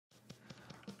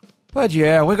But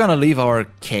yeah, we're gonna leave our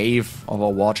cave,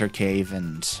 our water cave,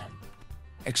 and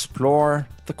explore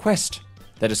the quest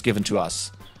that is given to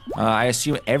us. I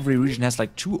assume every region has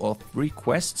like 2 or 3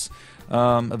 quests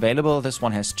available. This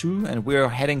one has 2, and we're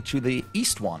heading to the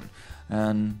east one.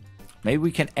 And maybe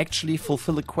we can actually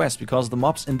fulfill the quest, because the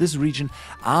mobs in this region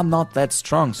are not that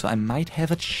strong, so I might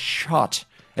have a shot.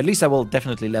 At least I will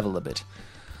definitely level a bit.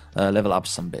 Level up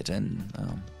some bit,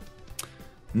 and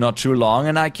not too long,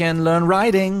 and I can learn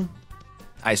riding.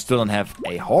 I still don't have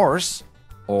a horse,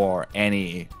 or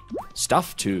any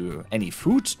stuff any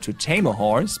food to tame a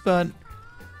horse, but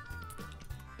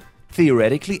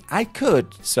theoretically I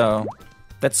could, so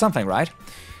that's something, right?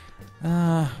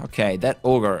 Okay, that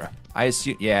ogre. I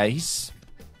assume, yeah,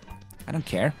 I don't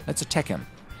care. Let's attack him.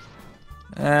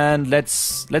 And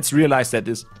let's realize that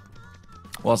this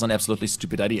was an absolutely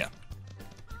stupid idea.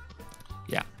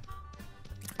 Yeah.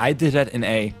 I did that in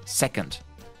a second.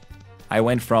 I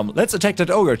went from, let's attack that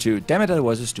ogre, to, damn it, that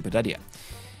was a stupid idea.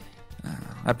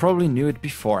 I probably knew it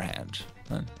beforehand.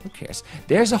 Who cares?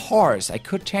 There's a horse I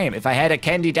could tame if I had a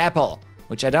candied apple,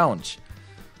 which I don't.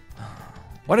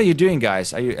 What are you doing,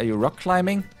 guys? Are you rock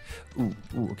climbing? Ooh,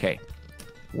 okay.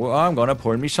 Well, I'm gonna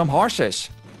pull me some horses.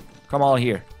 Come all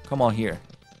here. Come all here.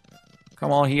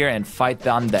 Come all here and fight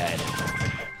the undead.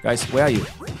 Guys, where are you?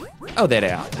 Oh, there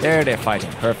they are. There they're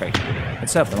fighting. Perfect.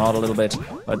 Let's help them out a little bit.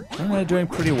 But they're doing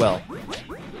pretty well.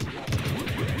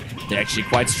 They're actually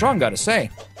quite strong, gotta say.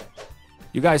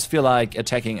 You guys feel like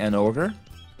attacking an ogre?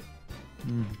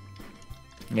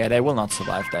 Yeah, they will not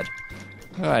survive that.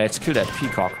 Alright, let's kill that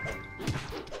peacock.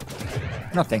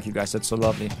 No, thank you guys, that's so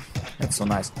lovely. That's so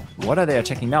nice. What are they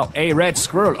attacking now? A red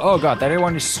squirrel! Oh god, that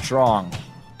one is strong.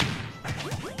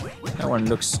 That one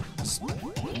looks...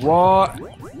 What?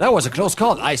 That was a close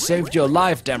call. I saved your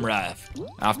life, Demrath.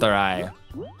 After I,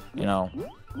 you know,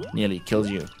 nearly killed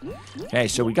you. Okay,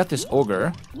 so we got this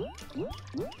ogre.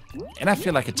 And I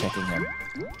feel like attacking him.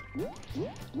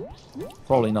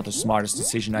 Probably not the smartest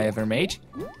decision I ever made.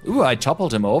 Ooh, I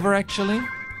toppled him over, actually.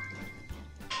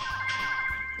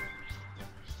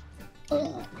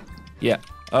 Yeah.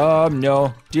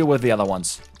 No. Deal with the other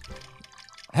ones.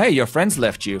 Hey, your friends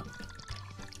left you.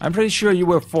 I'm pretty sure you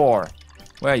were 4.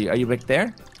 Where are you? Are you back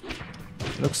there?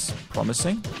 Looks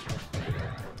promising.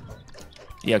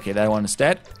 Yeah, okay, that one is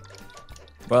dead.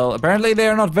 Well, apparently they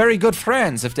are not very good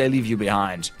friends if they leave you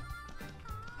behind.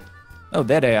 Oh,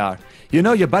 there they are. You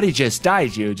know your buddy just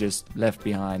died, you just left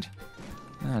behind.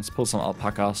 Let's pull some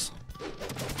alpacas.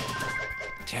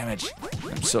 Damn it.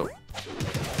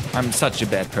 I'm such a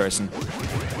bad person.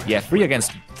 Yeah, 4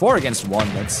 against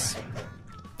 1, that's...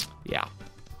 Yeah.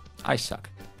 I suck.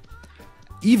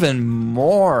 Even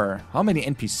more. How many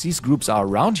NPCs groups are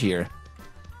around here?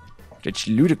 That's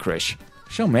ludicrous.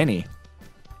 So many.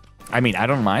 I mean, I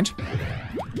don't mind.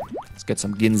 Let's get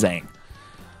some ginseng.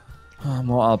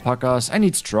 More alpacas. I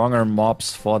need stronger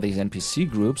mobs for these NPC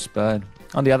groups, but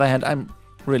on the other hand, I'm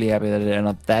really happy that they're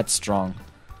not that strong.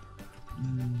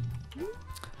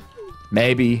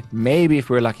 Maybe if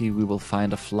we're lucky, we will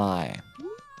find a fly.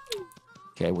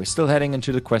 Okay, we're still heading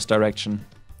into the quest direction.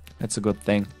 That's a good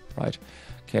thing, right?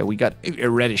 Okay, we got a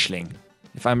radishling.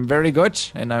 If I'm very good,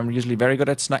 and I'm usually very good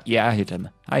at snipe... Yeah,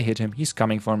 I hit him. He's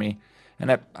coming for me.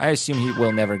 And I assume he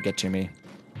will never get to me.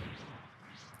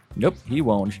 Nope, he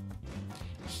won't.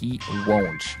 He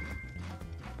won't.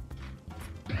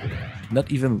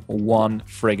 Not even one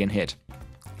friggin' hit.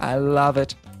 I love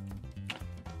it.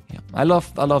 Yeah, I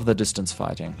love the distance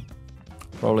fighting.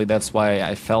 Probably that's why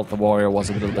I felt the warrior was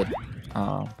a little bit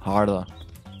harder.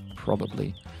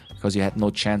 Probably. Because you had no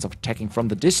chance of attacking from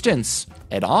the distance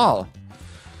at all.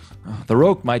 The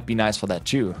rogue might be nice for that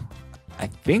too. I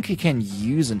think he can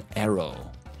use an arrow.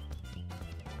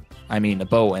 I mean a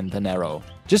bow and an arrow.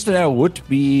 Just an arrow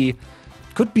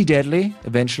could be deadly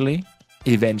eventually,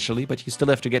 but you still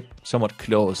have to get somewhat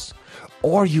close.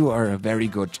 Or you are a very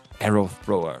good arrow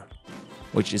thrower,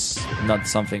 which is not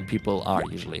something people are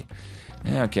usually.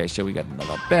 Okay, so we got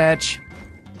another badge.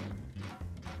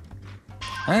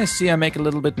 I see I make a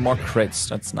little bit more crits.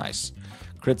 That's nice.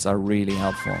 Crits are really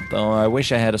helpful. Though I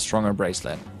wish I had a stronger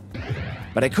bracelet.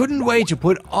 But I couldn't wait to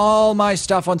put all my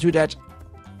stuff onto that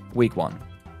weak one.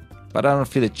 But I don't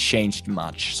feel it changed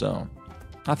much, so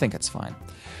I think it's fine.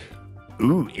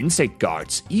 Ooh, insect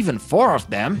guards. Even 4 of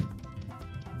them.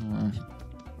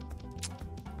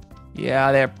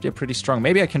 Yeah, they're pretty strong.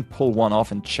 Maybe I can pull one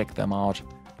off and check them out.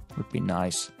 Would be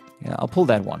nice. Yeah, I'll pull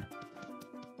that one.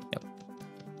 Yep.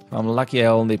 If I'm lucky, I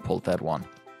only pulled that one.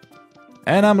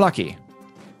 And I'm lucky.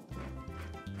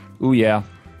 Ooh, yeah.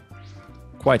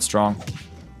 Quite strong.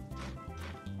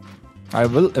 I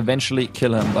will eventually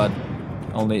kill him, but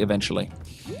only eventually.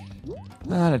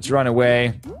 Let's run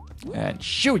away and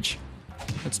shoot.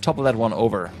 Let's topple that one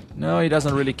over. No, he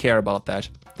doesn't really care about that,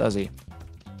 does he?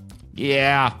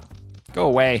 Yeah, go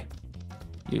away.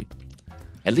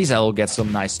 At least I'll get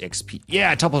some nice XP.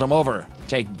 Yeah, I toppled him over.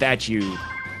 Take that, you.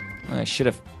 I should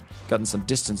have gotten some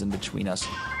distance in between us.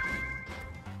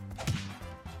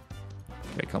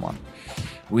 Okay, come on.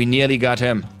 We nearly got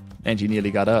him, and he nearly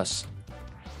got us.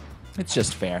 It's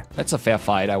just fair. That's a fair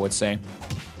fight, I would say.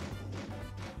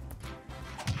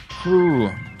 Ooh,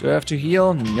 do I have to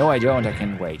heal? No, I don't. I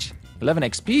can wait. 11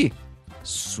 XP.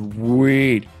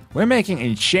 Sweet. We're making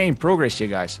insane progress here,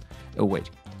 guys. Oh, wait.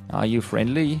 Are you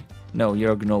friendly? No,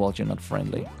 you're a Gnobalt. You're not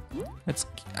friendly. Let's...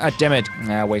 Ah, damn it.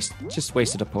 Just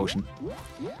wasted a potion.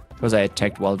 Because I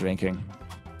attacked while drinking.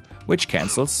 Which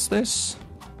cancels this.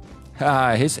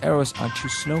 Ah, his arrows are too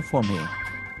slow for me.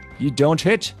 You don't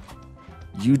hit.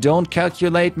 You don't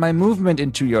calculate my movement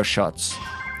into your shots.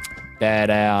 Bad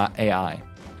AI.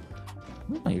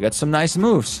 Oh, you got some nice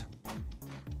moves.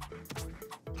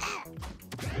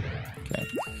 Okay.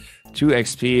 2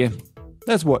 XP.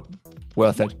 That's what?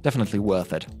 Worth it. Definitely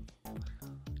worth it.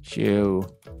 Chew.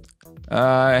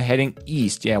 Heading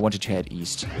east. Yeah, I wanted to head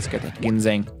east. Let's get that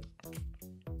ginseng.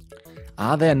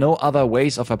 Are there no other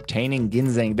ways of obtaining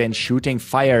ginseng than shooting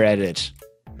fire at it?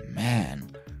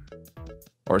 Man.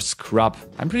 Or scrub.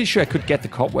 I'm pretty sure I could get the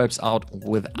cobwebs out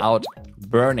without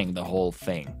burning the whole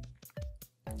thing.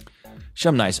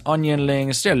 Some nice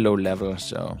onionlings. They're low level,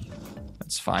 so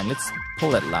that's fine. Let's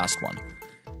pull that last one.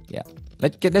 Yeah.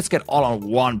 Let's get all on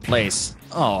one place.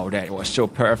 Oh, that was so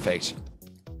perfect.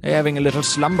 They're having a little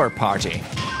slumber party.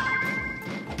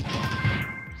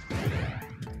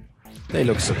 They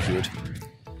look so cute.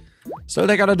 So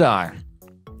they gotta die.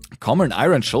 Common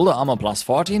iron shoulder armor plus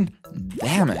 14?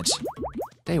 Damn it.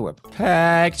 They were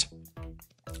packed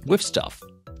with stuff.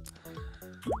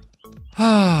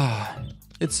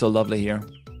 It's so lovely here.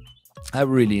 I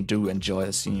really do enjoy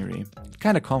the scenery. It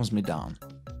kind of calms me down.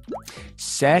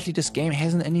 Sadly, this game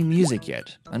hasn't any music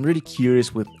yet. I'm really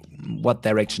curious with what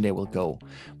direction they will go.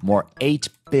 More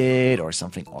 8-bit or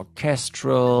something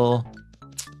orchestral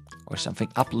or something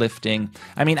uplifting.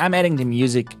 I mean, I'm adding the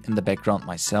music in the background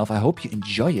myself. I hope you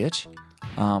enjoy it.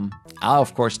 I'll,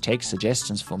 of course, take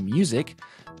suggestions for music,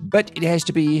 but it has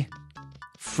to be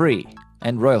free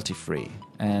and royalty-free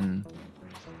and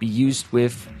be used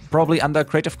with probably under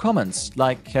Creative Commons,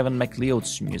 like Kevin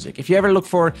MacLeod's music. If you ever look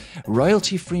for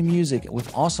royalty-free music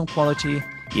with awesome quality,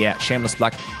 yeah, shameless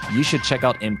plug, you should check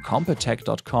out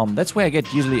incompetech.com. That's where I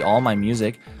get usually all my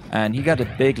music, and he got a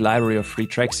big library of free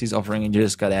tracks he's offering, and you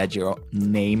just gotta add your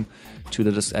name to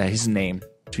his name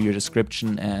to your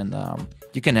description, and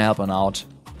you can help him out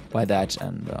by that,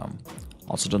 and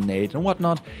also donate and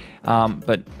whatnot.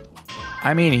 But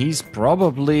I mean, he's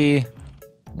probably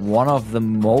one of the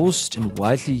most and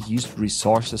widely used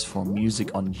resources for music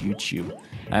on YouTube.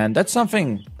 And that's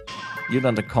something you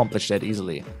don't accomplish that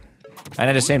easily. And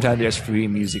at the same time, there's Free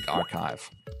Music Archive,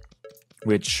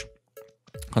 which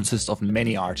consists of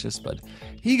many artists, but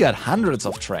he got hundreds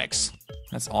of tracks.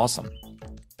 That's awesome.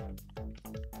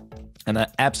 And I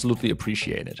absolutely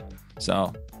appreciate it.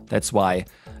 So that's why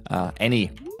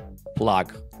any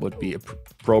plug would be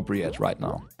appropriate right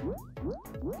now.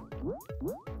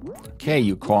 Okay,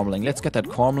 you Cormling. Let's get that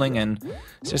Cormling. And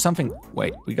is there something...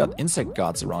 Wait, we got insect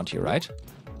guards around here, right?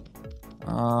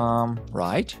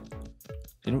 Right?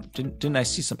 Didn't I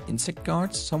see some insect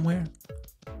guards somewhere?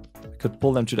 I could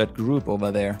pull them to that group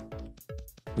over there,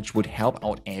 which would help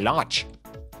out a lot.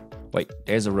 Wait,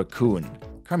 there's a raccoon.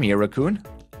 Come here, raccoon.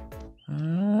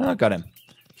 Got him.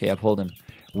 Okay, I pulled him.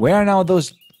 Where are now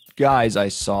those guys I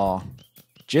saw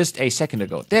just a second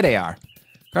ago? There they are.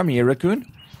 Come here, raccoon.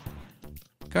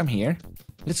 Come here.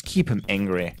 Let's keep him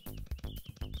angry.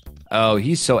 Oh,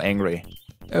 he's so angry.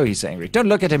 Oh, he's so angry. Don't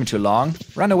look at him too long.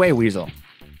 Run away, Weasel.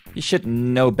 You should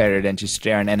know better than to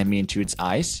stare an enemy into its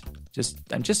eyes.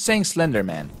 I'm just saying Slender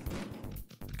Man.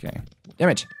 Okay. Damn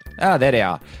it. Ah, there they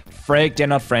are. Freak, they're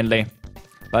not friendly.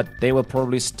 But they will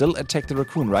probably still attack the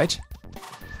raccoon, right?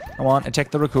 Come on,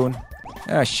 attack the raccoon.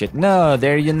 Oh, shit. No,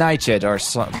 they're united or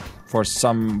for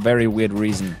some very weird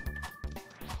reason.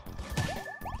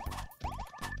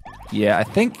 Yeah, I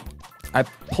think I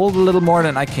pulled a little more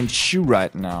than I can chew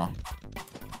right now.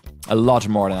 A lot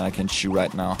more than I can chew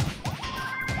right now.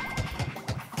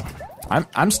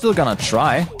 I'm still gonna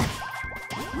try.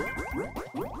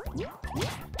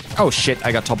 Oh shit,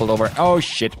 I got toppled over. Oh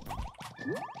shit.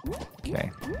 Okay.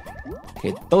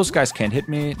 Okay, those guys can't hit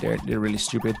me. They're really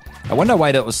stupid. I wonder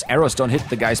why those arrows don't hit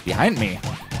the guys behind me.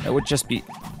 That would just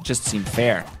seem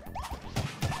fair.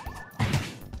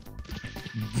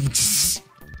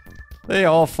 They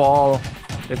all fall.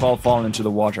 They've all fallen into the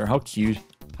water. How cute.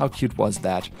 How cute was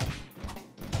that?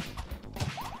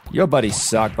 Your buddies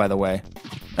suck, by the way.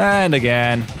 And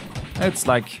again, it's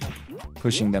like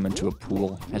pushing them into a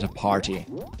pool at a party.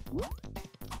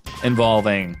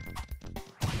 Involving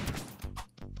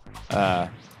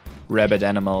rabid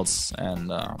animals and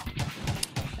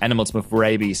animals with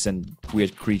rabies and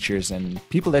weird creatures and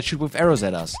people that shoot with arrows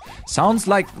at us. Sounds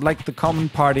like the common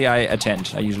party I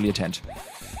usually attend.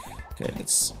 Okay,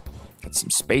 let's get some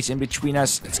space in between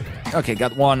us. Okay,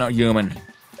 got one human.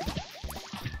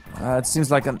 It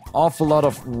seems like an awful lot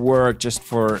of work just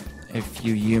for a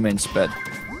few humans, but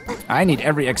I need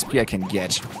every XP I can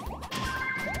get.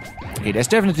 Okay, there's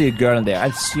definitely a girl in there. I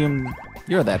assume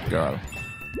you're that girl.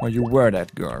 Or you were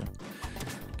that girl.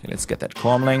 Okay, let's get that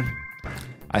Cormling.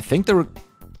 I think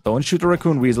don't shoot the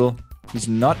Raccoon Weasel. He's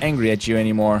not angry at you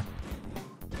anymore.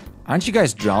 Aren't you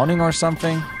guys drowning or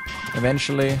something?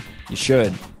 Eventually? You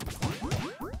should.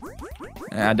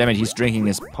 Ah, damn it, he's drinking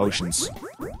his potions.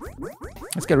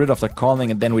 Let's get rid of the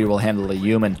Cormling and then we will handle the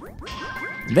human.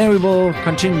 Then we will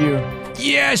continue.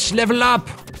 Yes, level up!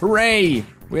 Hooray!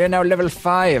 We are now level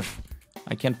 5.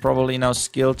 I can probably now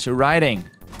skill to riding,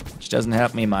 which doesn't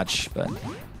help me much, but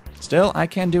still, I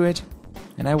can do it,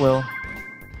 and I will.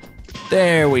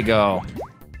 There we go.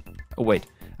 Oh wait,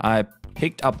 I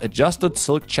picked up adjusted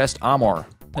silk chest armor.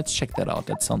 Let's check that out,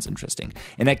 that sounds interesting.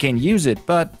 And I can use it,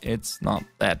 but it's not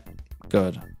that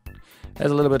good. Has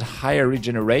a little bit higher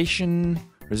regeneration,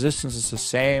 resistance is the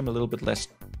same, a little bit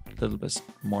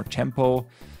more tempo,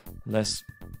 less...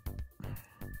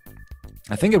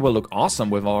 I think it will look awesome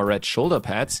with our red shoulder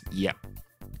pads. Yeah.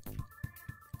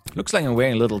 Looks like I'm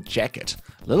wearing a little jacket.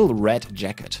 A little red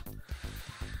jacket.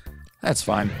 That's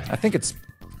fine. I think it's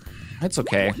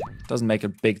okay. Doesn't make a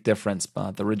big difference,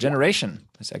 but the regeneration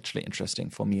is actually interesting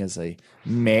for me as a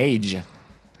mage.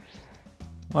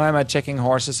 Why am I checking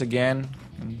horses again?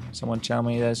 Can someone tell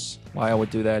me this? Why I would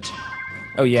do that?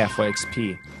 Oh yeah, for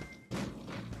XP.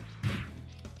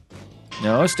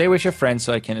 No, stay with your friends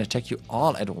so I can attack you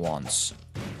all at once.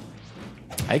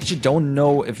 I actually don't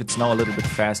know if it's now a little bit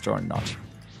faster or not.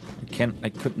 I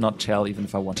could not tell even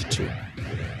if I wanted to.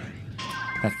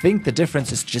 I think the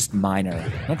difference is just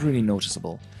minor, not really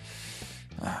noticeable.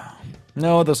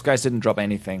 No, those guys didn't drop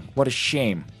anything. What a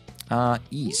shame.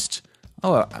 East.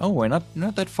 Oh, we're not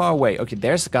that far away. Okay,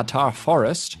 there's Gatar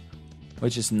Forest,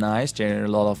 which is nice. There are a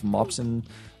lot of mobs in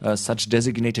such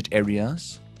designated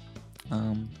areas.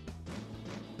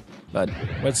 But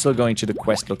we're still going to the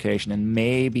quest location, and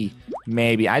maybe,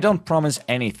 I don't promise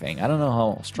anything. I don't know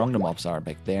how strong the mobs are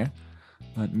back there,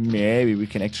 but maybe we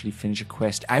can actually finish a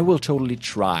quest. I will totally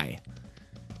try.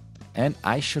 And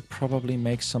I should probably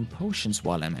make some potions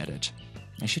while I'm at it.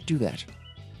 I should do that.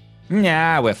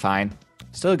 Nah, we're fine.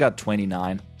 Still got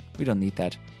 29. We don't need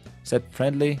that. Is that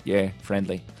friendly? Yeah,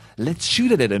 friendly. Let's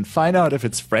shoot at it and find out if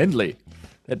it's friendly.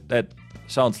 That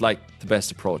sounds like the best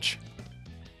approach.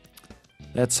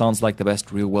 That sounds like the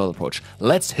best real-world approach.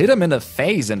 Let's hit him in the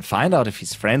face and find out if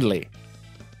he's friendly.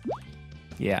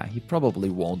 Yeah, he probably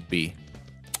won't be.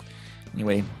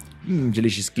 Anyway,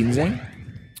 delicious ginseng.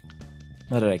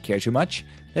 Not that I care too much.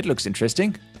 That looks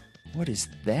interesting. What is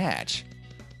that?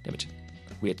 Damn it.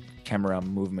 Weird camera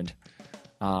movement.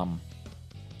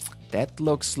 That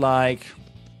looks like...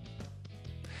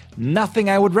 nothing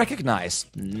I would recognize.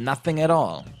 Nothing at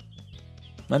all.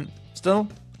 But still,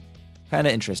 kind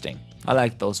of interesting. I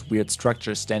like those weird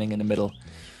structures standing in the middle.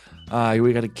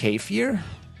 We got a cave here.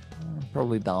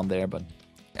 Probably down there, but...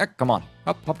 come on.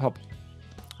 Hop, hop, hop.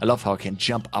 I love how I can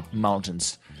jump up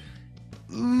mountains.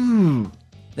 Ooh.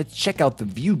 Let's check out the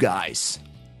view, guys.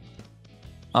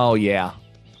 Oh, yeah.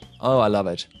 Oh, I love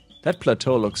it. That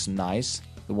plateau looks nice.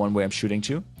 The one where I'm shooting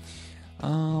to.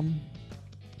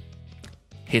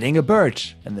 Hitting a bird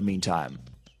in the meantime.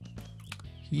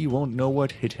 He won't know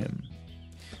what hit him.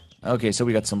 Okay, so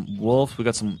we got some wolves, we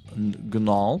got some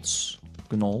gnolls.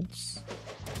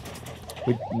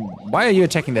 Why are you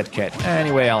attacking that cat?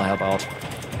 Anyway, I'll help out.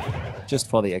 Just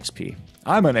for the XP.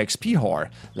 I'm an XP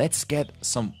whore. Let's get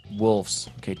some wolves.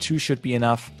 Okay, 2 should be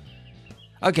enough.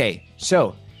 Okay,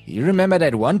 so, you remember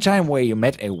that one time where you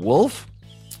met a wolf?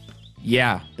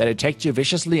 Yeah, that attacked you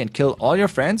viciously and killed all your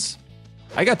friends?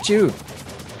 I got 2.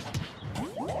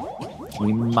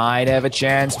 We might have a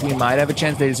chance,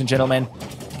 ladies and gentlemen.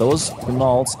 Those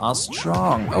gnolls are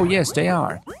strong. Oh yes, they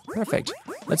are. Perfect.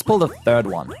 Let's pull the 3rd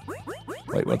one.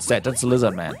 Wait, what's that? That's a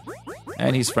lizard man.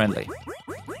 And he's friendly.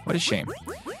 What a shame.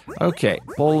 Okay,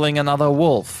 pulling another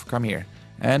wolf. Come here.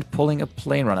 And pulling a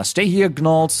plane runner. Stay here,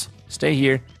 gnolls. Stay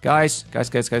here. Guys.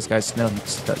 No,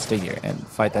 stay here and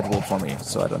fight that wolf for me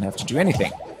so I don't have to do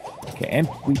anything. Okay, and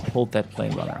we pulled that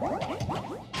plane runner.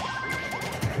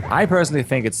 I personally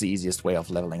think it's the easiest way of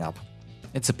leveling up.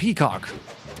 It's a peacock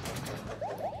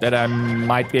that I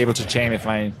might be able to tame if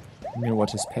I knew what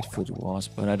his pet food was,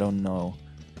 but I don't know.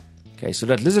 Okay, so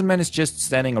that lizardman is just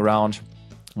standing around.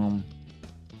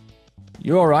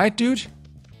 You alright, dude?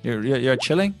 You're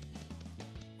chilling?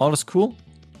 All is cool?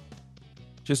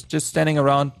 Just standing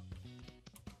around?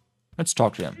 Let's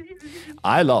talk to him.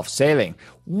 I love sailing.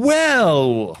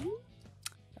 Well,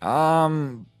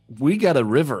 we got a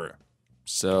river.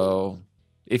 So,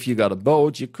 if you got a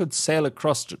boat, you could sail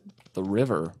across the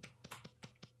river.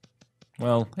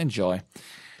 Well, enjoy.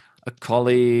 A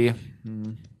collie.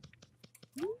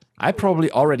 I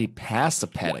probably already passed a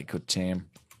pet I could tame.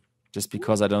 Just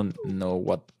because I don't know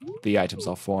what the items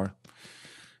are for.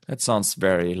 That sounds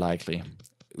very likely.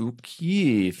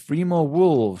 Okay, 3 more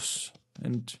wolves.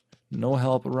 And no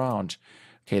help around.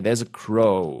 Okay, there's a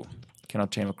crow.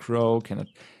 Cannot tame a crow. Cannot.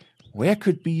 Where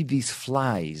could be these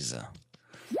flies?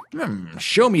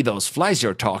 Show me those flies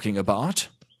you're talking about.